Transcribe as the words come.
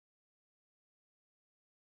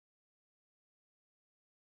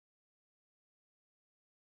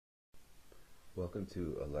Welcome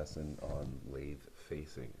to a lesson on lathe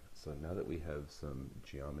facing. So now that we have some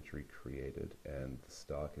geometry created and the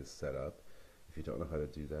stock is set up, if you don't know how to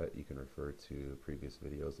do that, you can refer to previous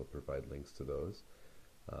videos. I'll provide links to those.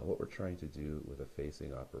 What we're trying to do with a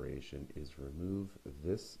facing operation is remove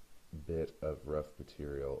this bit of rough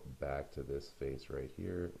material back to this face right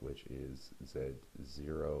here, which is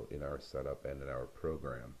Z0 in our setup and in our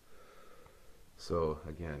program. So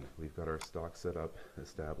again, we've got our stock setup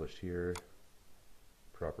established here.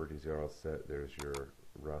 Properties are all set. There's your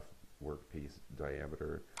rough workpiece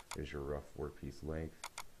diameter. There's your rough workpiece length.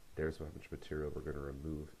 There's how much material we're going to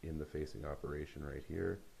remove in the facing operation right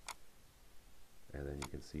here. And then you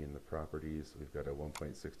can see in the properties, we've got a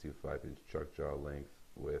 1.625 inch chuck jaw length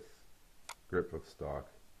with grip of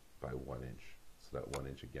stock by 1 inch. So that 1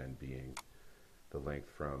 inch again being the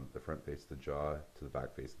length from the front face of the jaw to the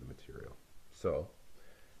back face of the material. So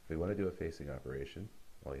if we want to do a facing operation,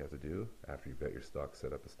 all you have to do after you've got your stock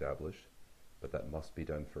setup established, but that must be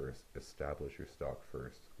done first, establish your stock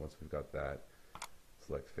first. Once we've got that,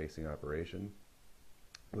 select facing operation.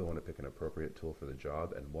 We'll want to pick an appropriate tool for the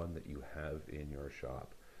job and one that you have in your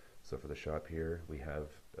shop. So for the shop here, we have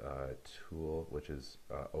a tool which is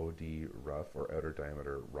OD rough or outer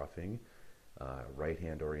diameter roughing, right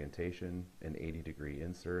hand orientation, an 80-degree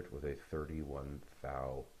insert with a 31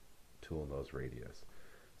 thou tool nose radius.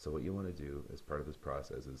 So what you want to do as part of this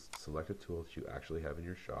process is select a tool that you actually have in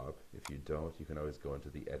your shop. If you don't, you can always go into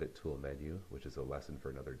the edit tool menu, which is a lesson for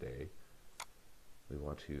another day. We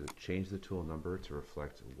want to change the tool number to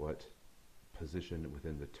reflect what position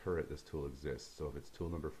within the turret this tool exists. So if it's tool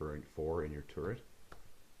number 4 in your turret,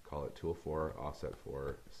 call it tool 4, offset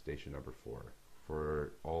 4, station number 4.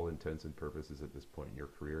 For all intents and purposes at this point in your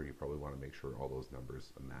career, you probably want to make sure all those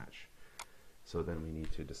numbers match. So then we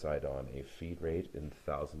need to decide on a feed rate in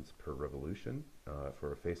thousandths per revolution.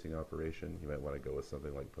 For a facing operation, you might want to go with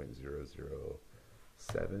something like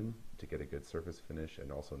 0.007 to get a good surface finish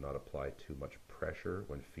and also not apply too much pressure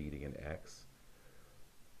when feeding an X.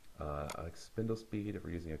 Spindle speed, if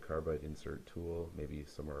we're using a carbide insert tool, maybe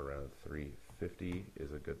somewhere around 350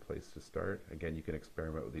 is a good place to start. Again, you can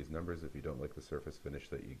experiment with these numbers if you don't like the surface finish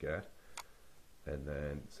that you get. And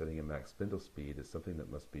then setting a max spindle speed is something that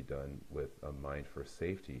must be done with a mind for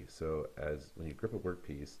safety. So when you grip a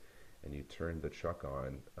workpiece and you turn the chuck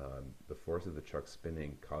on, the force of the chuck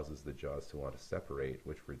spinning causes the jaws to want to separate,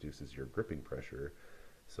 which reduces your gripping pressure.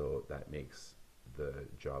 So that makes the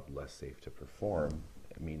job less safe to perform,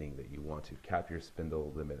 meaning that you want to cap your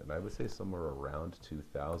spindle limit. And I would say somewhere around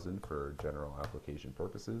 2000 for general application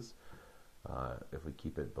purposes. If we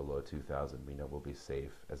keep it below 2000, we know we'll be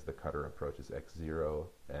safe as the cutter approaches X0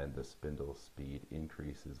 and the spindle speed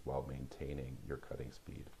increases while maintaining your cutting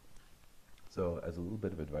speed. So as a little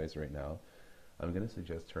bit of advice right now, I'm going to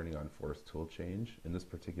suggest turning on force tool change. In this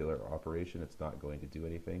particular operation, it's not going to do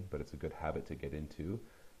anything, but it's a good habit to get into.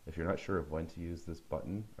 If you're not sure of when to use this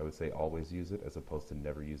button, I would say always use it as opposed to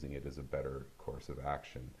never using it as a better course of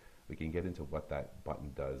action. We can get into what that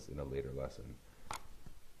button does in a later lesson.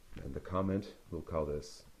 And the comment, we'll call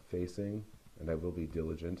this facing, and I will be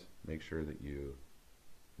diligent. Make sure that you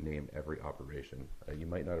name every operation. You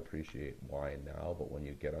might not appreciate why now, but when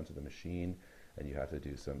you get onto the machine and you have to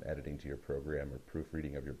do some editing to your program or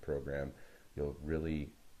proofreading of your program, you'll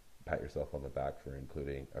really pat yourself on the back for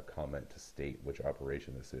including a comment to state which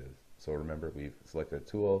operation this is. So remember, we've selected a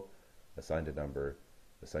tool, assigned a number,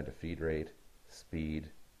 assigned a feed rate,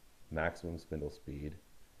 speed, maximum spindle speed.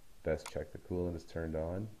 Best check the coolant is turned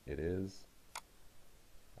on. It is.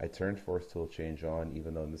 I turned force tool change on,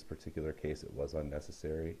 even though in this particular case it was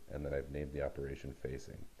unnecessary, and then I've named the operation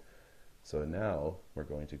facing. So now we're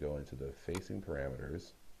going to go into the facing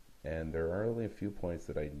parameters, and there are only a few points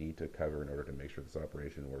that I need to cover in order to make sure this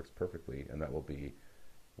operation works perfectly, and that will be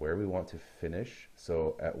where we want to finish.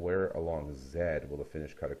 So at where along Z will the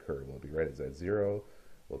finish cut occur? Will it be right at Z0?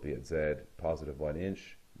 Will it be at Z positive 1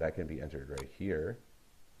 inch? That can be entered right here.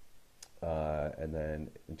 And then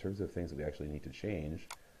in terms of things that we actually need to change,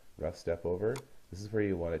 rough step over, this is where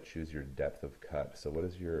you want to choose your depth of cut. So what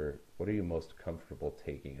are you most comfortable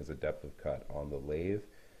taking as a depth of cut on the lathe?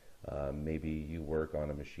 Maybe you work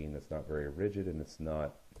on a machine that's not very rigid and it's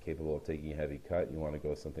not capable of taking a heavy cut. You want to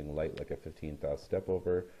go something light like a 15 thou step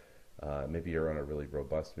over. Maybe you're on a really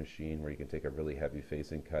robust machine where you can take a really heavy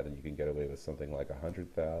facing cut and you can get away with something like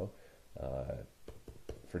 100 thou.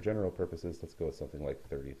 For general purposes, let's go with something like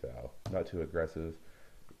 30 thou. Not too aggressive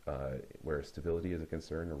where stability is a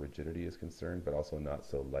concern or rigidity is concerned, but also not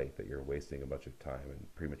so light that you're wasting a bunch of time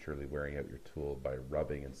and prematurely wearing out your tool by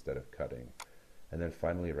rubbing instead of cutting. And then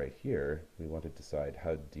finally right here, we want to decide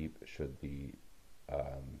how deep should the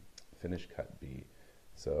finish cut be?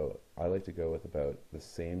 So I like to go with about the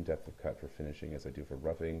same depth of cut for finishing as I do for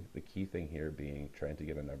roughing. The key thing here being trying to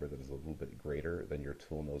get a number that is a little bit greater than your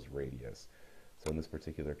tool nose radius. So in this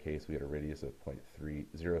particular case, we had a radius of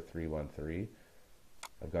 0.0313.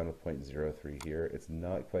 I've gone with 0.03 here. It's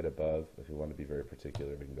not quite above. If you want to be very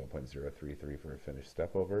particular, we can go 0.033 for a finished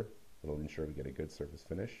step over. It'll ensure we get a good surface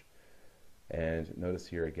finish. And notice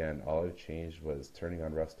here again, all I've changed was turning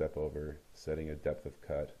on rough step over, setting a depth of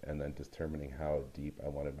cut, and then determining how deep I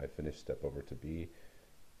wanted my finished step over to be.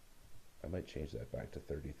 I might change that back to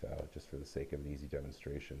 30 thou just for the sake of an easy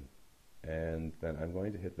demonstration. And then I'm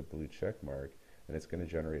going to hit the blue check mark, and it's going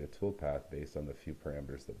to generate a toolpath based on the few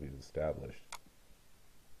parameters that we've established.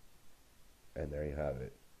 And there you have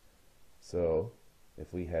it. So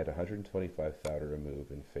if we had 125 thou to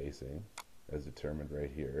remove in facing, as determined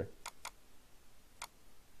right here,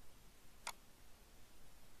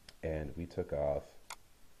 and we took off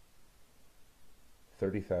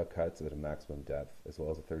 30 thou cuts at a maximum depth, as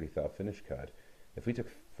well as a 30 thou finish cut. If we took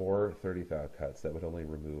 4 30 thou cuts, that would only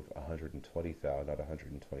remove 120 thou, not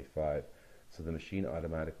 125. So the machine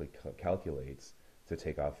automatically calculates to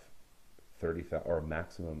take off 30 thou, or a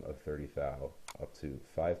maximum of 30 thou, up to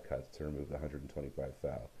 5 cuts to remove the 125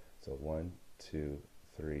 thou. So 1, 2,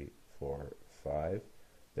 3, 4, 5.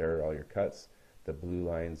 There are all your cuts. The blue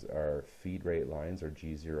lines are feed rate lines, or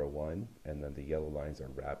G01, and then the yellow lines are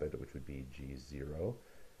rapid, which would be G0.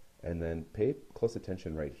 And then pay close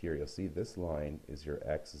attention right here. You'll see this line is your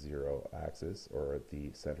X0 axis, or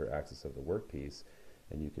the center axis of the workpiece,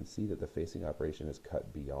 and you can see that the facing operation is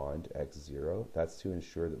cut beyond X0. That's to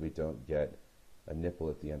ensure that we don't get a nipple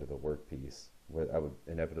at the end of the workpiece. I would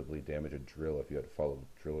inevitably damage a drill if you had to follow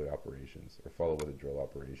drill operations, or follow with a drill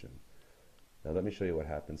operation. Now let me show you what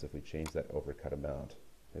happens if we change that overcut amount.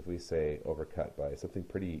 If we say overcut by something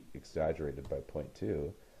pretty exaggerated by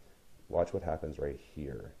 0.2, watch what happens right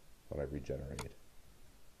here when I regenerate.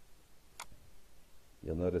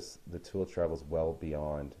 You'll notice the tool travels well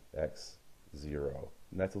beyond X0.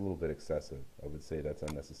 And that's a little bit excessive. I would say that's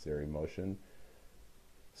unnecessary motion.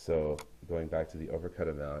 So going back to the overcut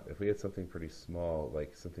amount, if we had something pretty small,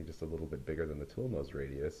 like something just a little bit bigger than the tool nose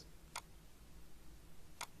radius,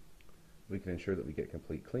 we can ensure that we get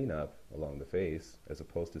complete cleanup along the face, as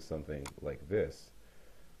opposed to something like this,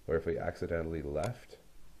 where if we accidentally left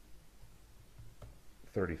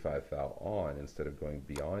 35 thou on instead of going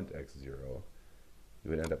beyond X0, you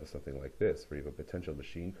would end up with something like this, where you have a potential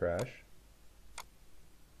machine crash.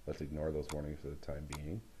 Let's ignore those warnings for the time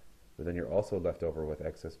being. But then you're also left over with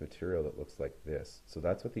excess material that looks like this. So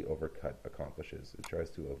that's what the overcut accomplishes. It tries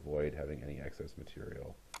to avoid having any excess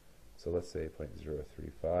material. So let's say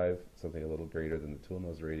 0.035, something a little greater than the tool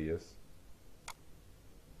nose radius.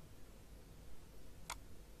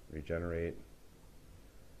 Regenerate.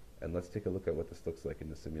 And let's take a look at what this looks like in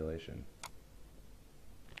the simulation.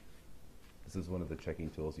 This is one of the checking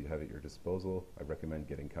tools you have at your disposal. I recommend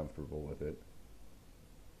getting comfortable with it.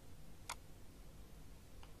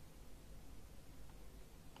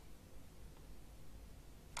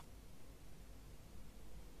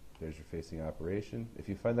 There's your facing operation. If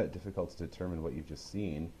you find that difficult to determine what you've just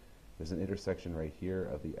seen, there's an intersection right here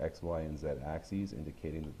of the X, Y, and Z axes,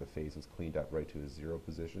 indicating that the face is cleaned up right to a 0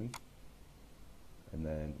 position. And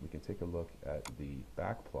then we can take a look at the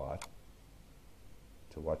back plot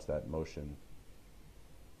to watch that motion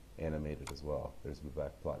animated as well. There's the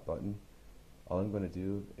back plot button. All I'm going to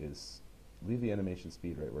do is leave the animation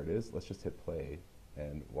speed right where it is. Let's just hit play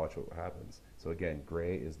and watch what happens. So again,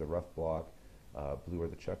 gray is the rough block, blue are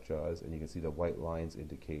the chuck jaws, and you can see the white lines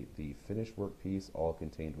indicate the finished workpiece, all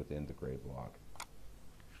contained within the gray block.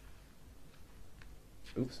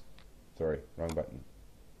 Oops, sorry, wrong button.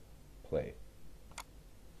 Play.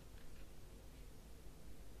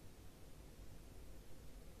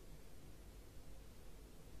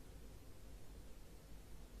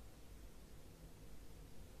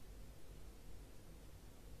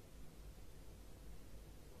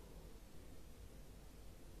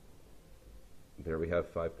 There we have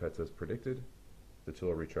 5 cuts as predicted. The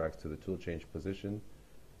tool retracts to the tool change position.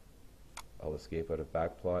 I'll escape out of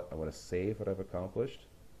back plot. I want to save what I've accomplished.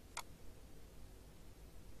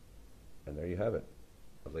 And there you have it,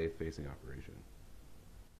 a lathe facing operation.